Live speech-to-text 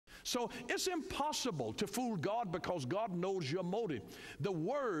So it's impossible to fool God because God knows your motive. The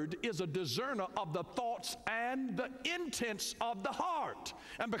Word is a discerner of the thoughts and the intents of the heart.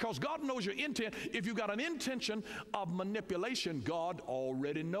 And because God knows your intent, if you've got an intention of manipulation, God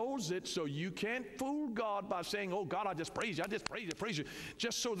already knows it. So you can't fool God by saying, oh God, I just praise you, I just praise you,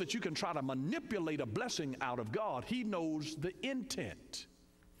 just so that you can try to manipulate a blessing out of God. He knows the intent.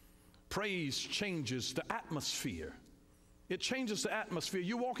 Praise changes the atmosphere. It changes the atmosphere.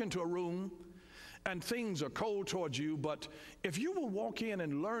 You walk into a room and things are cold towards you, but if you will walk in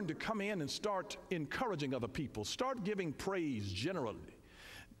and learn to come in and start encouraging other people, start giving praise generally,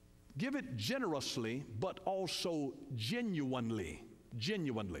 give it generously, but also genuinely.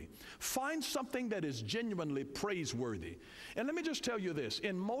 Find something that is genuinely praiseworthy. And let me just tell you this,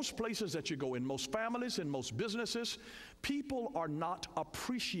 in most places that you go, in most families, in most businesses, people are not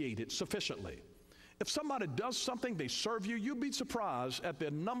appreciated sufficiently. If somebody does something, they serve you, you'd be surprised at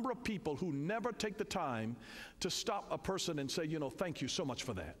the number of people who never take the time to stop a person and say, you know, thank you so much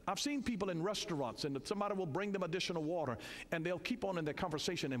for that. I've seen people in restaurants and somebody will bring them additional water and they'll keep on in their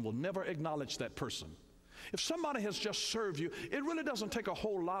conversation and will never acknowledge that person. If somebody has just served you, it really doesn't take a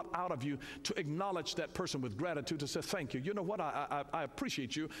whole lot out of you to acknowledge that person with gratitude, to say thank you. You know what, I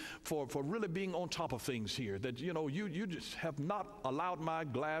appreciate you for really being on top of things here, that you know you just have not allowed my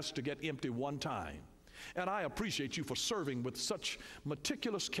glass to get empty one time. And I appreciate you for serving with such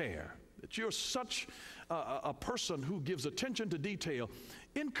meticulous care, that you're such a person who gives attention to detail.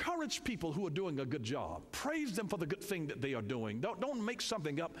 Encourage people who are doing a good job. Praise them for the good thing that they are doing. Don't make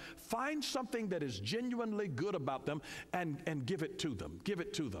something up. Find something that is genuinely good about them and give it to them. Give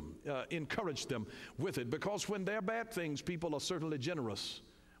it to them. Encourage them with it. Because when they're bad things, people are certainly generous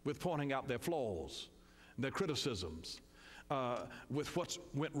with pointing out their flaws, their criticisms, with what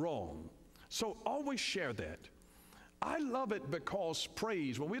went wrong. So always share that. I love it because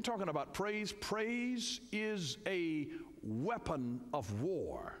praise, when we're talking about praise, praise is a weapon of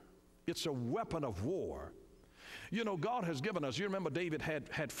war. It's a weapon of war. You know, God has given us, you remember David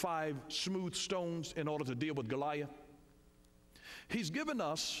had 5 smooth stones in order to deal with Goliath? He's given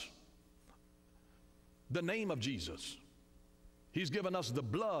us the name of Jesus. He's given us the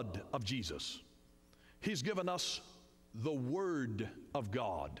blood of Jesus. He's given us the Word of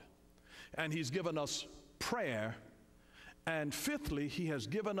God. And He's given us prayer. And fifthly, He has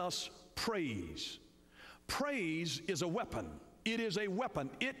given us praise. Praise is a weapon. It is a weapon.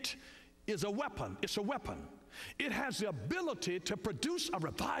 It is a weapon. It's a weapon. It has the ability to produce a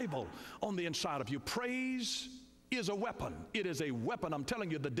revival on the inside of you. Praise is a weapon. It is a weapon. I'm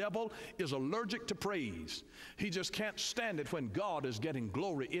telling you, the devil is allergic to praise. He just can't stand it when God is getting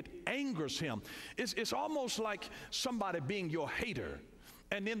glory. It angers him. It's almost like somebody being your hater.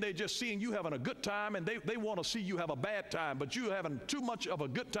 And then they're just seeing you having a good time, and they want to see you have a bad time, but you having too much of a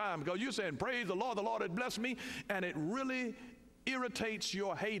good time because you're saying, praise the Lord has blessed me, and it really irritates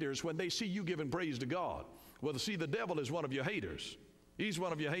your haters when they see you giving praise to God. Well, see, the devil is one of your haters. He's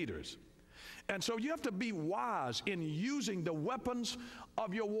one of your haters. And so you have to be wise in using the weapons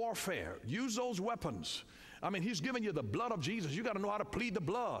of your warfare. Use those weapons. I mean, He's given you the blood of Jesus. You got to know how to plead the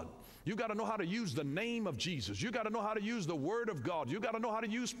blood. You got to know how to use the name of Jesus. You got to know how to use the Word of God. You got to know how to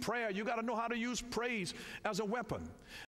use prayer. You got to know how to use praise as a weapon.